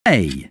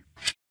A.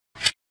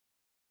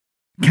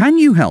 Can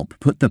you help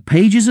put the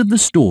pages of the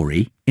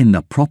story in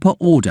the proper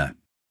order?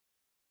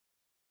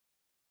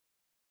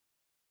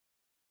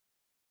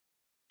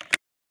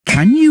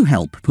 Can you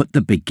help put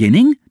the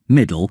beginning,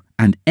 middle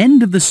and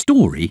end of the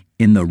story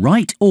in the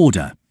right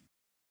order?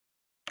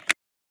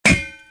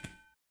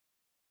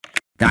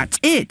 That's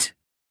it!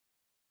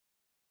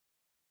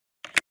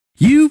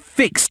 You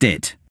fixed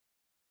it!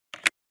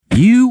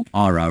 You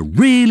are a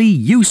really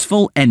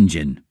useful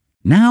engine.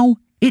 Now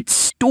it's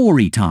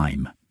story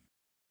time.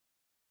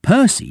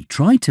 Percy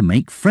tried to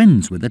make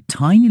friends with a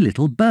tiny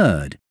little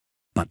bird,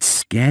 but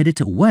scared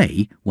it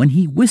away when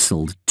he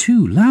whistled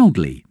too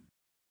loudly.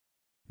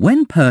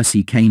 When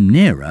Percy came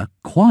nearer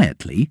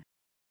quietly,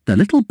 the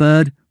little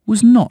bird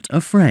was not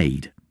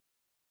afraid.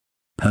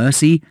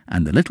 Percy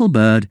and the little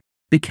bird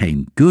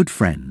became good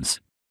friends.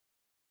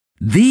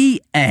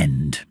 The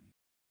end.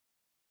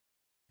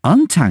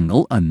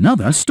 Untangle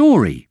another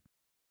story.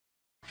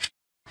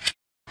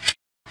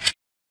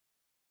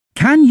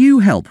 Can you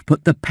help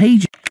put the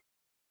page...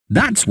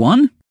 That's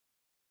one.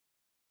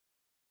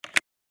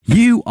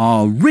 You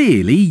are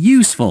really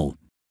useful.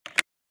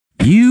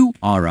 You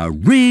are a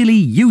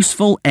really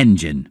useful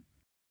engine.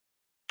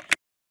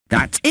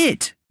 That's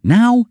it.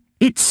 Now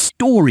it's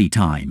story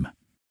time.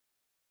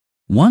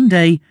 One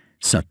day,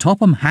 Sir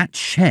Topham Hatt's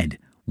shed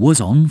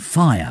was on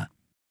fire.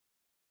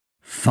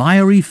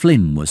 Fiery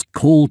Flynn was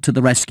called to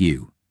the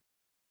rescue.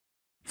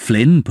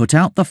 Flynn put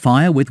out the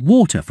fire with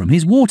water from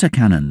his water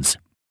cannons.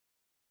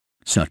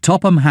 Sir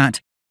Topham Hatt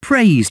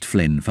praised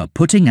Flynn for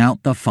putting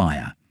out the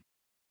fire.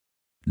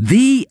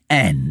 The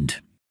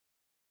end.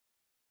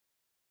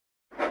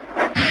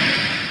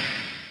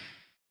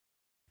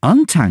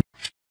 Untangle.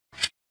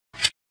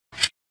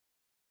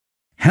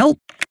 Help.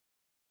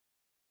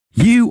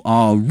 You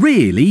are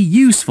really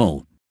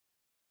useful.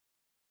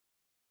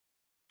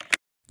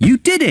 You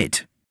did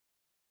it.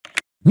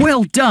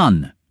 Well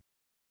done.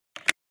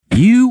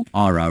 You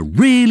are a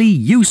really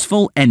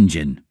useful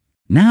engine.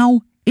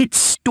 Now it's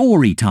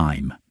story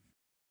time.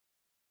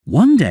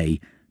 One day,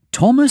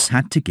 Thomas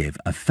had to give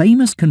a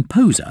famous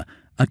composer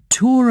a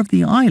tour of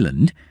the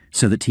island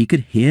so that he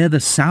could hear the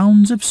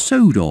sounds of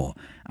Sodor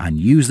and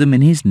use them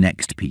in his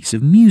next piece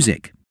of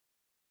music.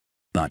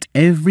 But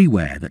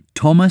everywhere that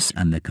Thomas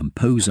and the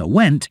composer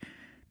went,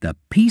 the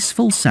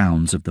peaceful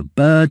sounds of the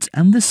birds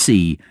and the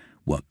sea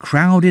were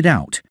crowded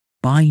out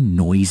by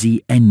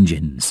noisy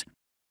engines.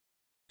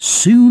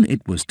 Soon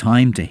it was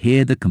time to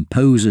hear the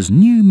composer's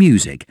new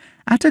music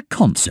at a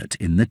concert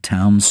in the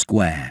town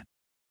square.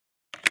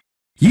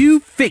 You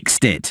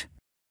fixed it!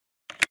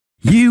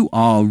 You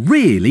are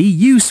really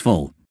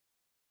useful.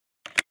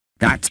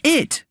 That's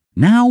it!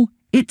 Now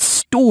it's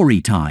story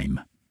time.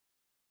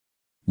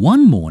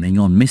 One morning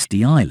on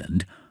Misty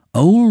Island,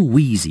 Old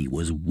Wheezy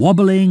was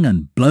wobbling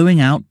and blowing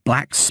out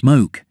black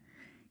smoke.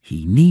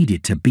 He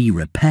needed to be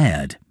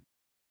repaired.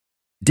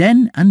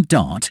 Den and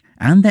Dart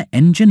and their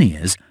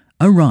engineers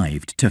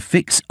arrived to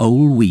fix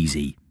Old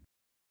Wheezy.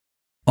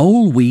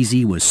 Old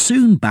Wheezy was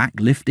soon back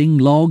lifting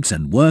logs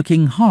and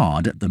working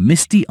hard at the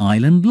Misty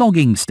Island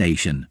logging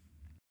station.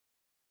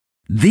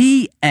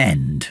 The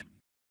end.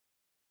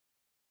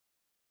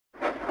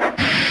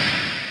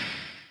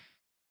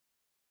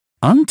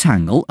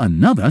 Untangle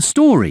another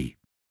story.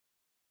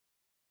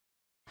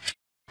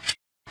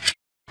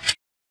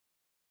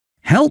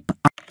 Help.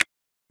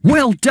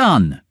 Well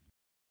done.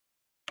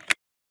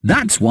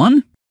 That's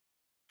one.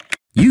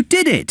 You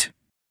did it.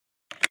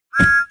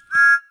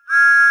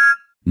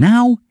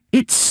 Now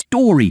it's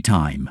story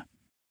time.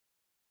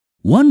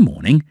 One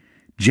morning,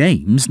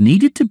 James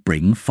needed to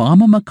bring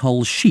Farmer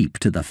McColl's sheep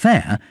to the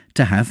fair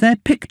to have their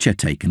picture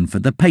taken for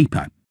the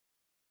paper.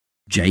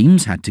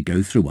 James had to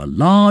go through a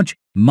large,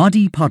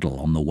 muddy puddle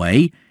on the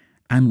way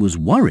and was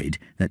worried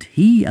that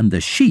he and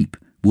the sheep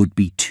would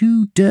be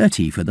too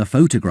dirty for the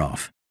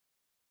photograph.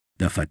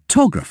 The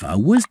photographer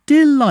was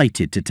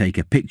delighted to take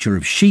a picture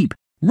of sheep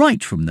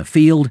right from the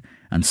field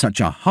and such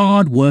a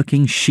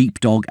hard-working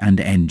sheepdog and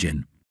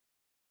engine.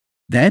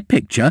 Their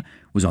picture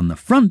was on the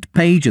front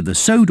page of the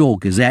Sodor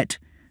Gazette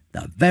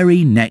the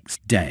very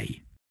next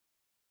day.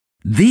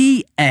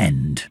 The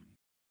end.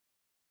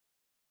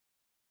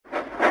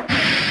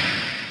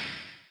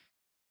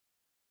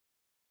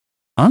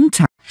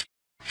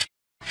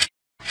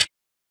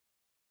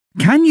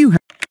 Can you...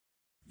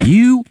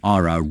 You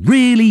are a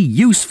really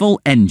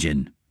useful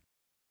engine.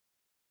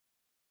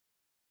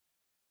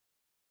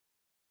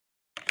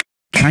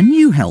 Can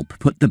you help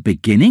put the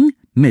beginning,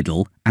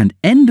 middle and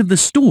end of the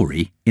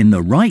story in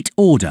the right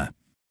order?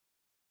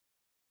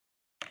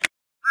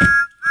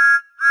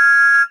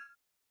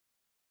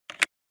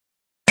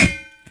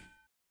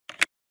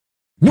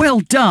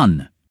 Well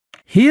done!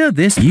 Hear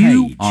this page.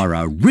 You are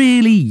a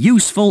really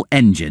useful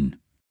engine.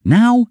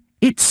 Now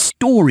it's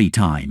story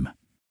time.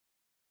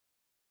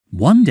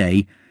 One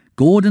day,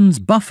 Gordon's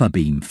buffer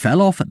beam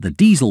fell off at the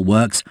diesel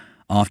works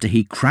after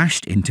he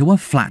crashed into a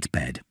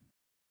flatbed.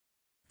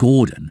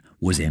 Gordon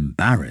was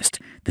embarrassed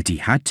that he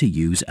had to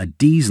use a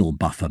diesel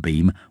buffer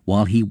beam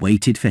while he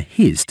waited for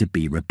his to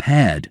be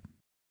repaired.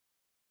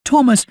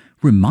 Thomas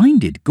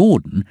reminded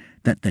Gordon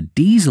that the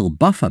diesel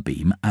buffer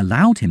beam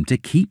allowed him to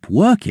keep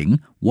working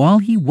while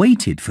he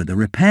waited for the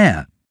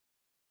repair.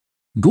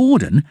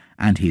 Gordon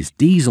and his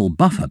diesel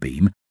buffer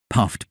beam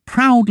puffed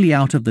proudly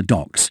out of the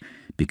docks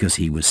because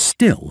he was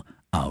still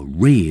a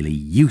really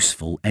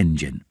useful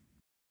engine.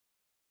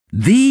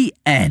 The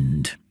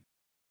end.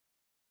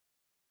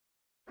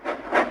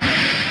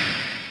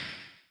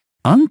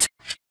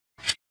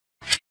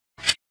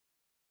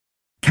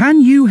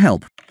 Can you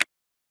help?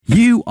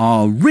 You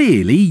are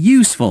really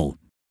useful.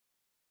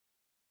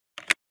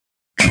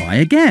 Try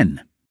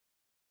again.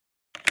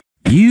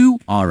 You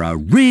are a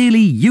really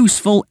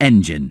useful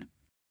engine.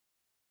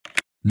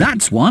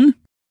 That's one.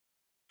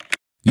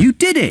 You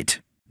did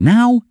it.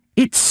 Now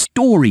it's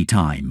story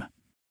time.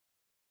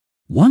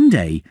 One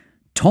day,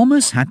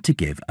 Thomas had to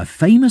give a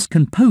famous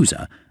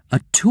composer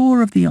a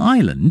tour of the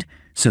island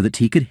so that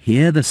he could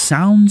hear the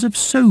sounds of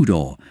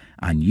Sodor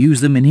and use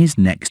them in his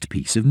next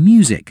piece of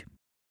music.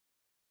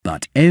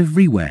 But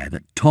everywhere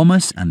that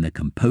Thomas and the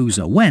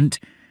composer went,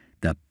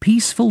 the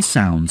peaceful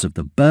sounds of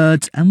the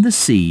birds and the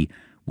sea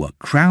were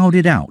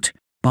crowded out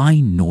by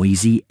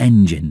noisy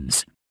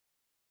engines.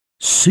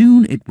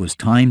 Soon it was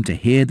time to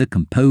hear the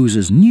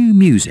composer's new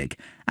music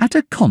at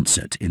a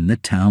concert in the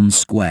town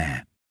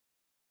square.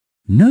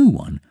 No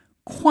one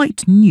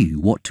quite knew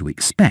what to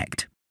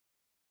expect.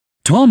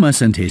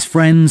 Thomas and his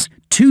friends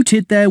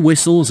tooted their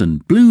whistles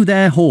and blew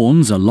their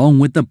horns along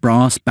with the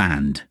brass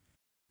band.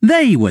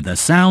 They were the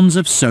sounds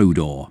of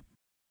Sodor.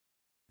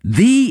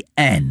 The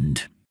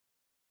end.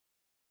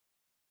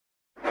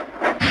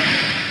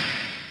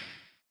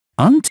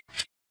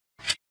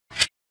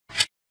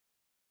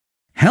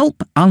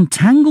 Help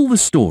untangle the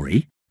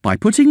story by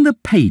putting the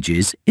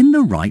pages in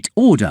the right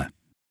order.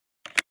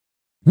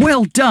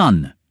 Well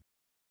done!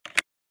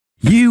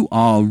 You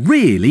are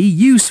really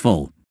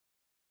useful.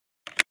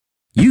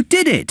 You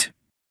did it!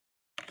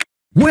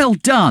 Well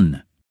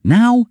done!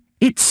 Now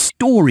it's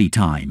story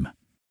time.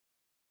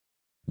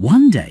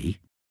 One day,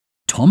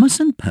 Thomas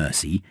and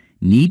Percy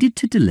needed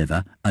to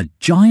deliver a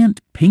giant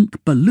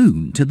pink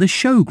balloon to the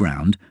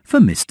showground for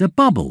Mr.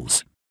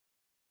 Bubbles.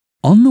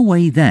 On the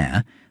way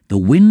there, the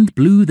wind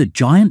blew the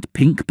giant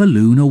pink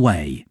balloon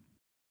away.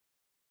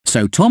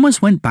 So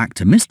Thomas went back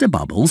to Mr.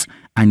 Bubbles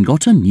and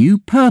got a new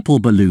purple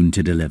balloon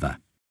to deliver.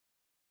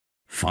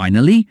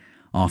 Finally,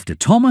 after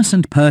Thomas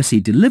and Percy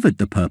delivered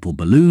the purple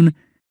balloon,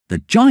 the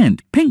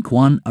giant pink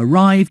one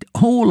arrived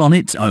all on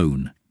its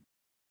own.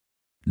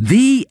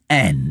 The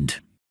end.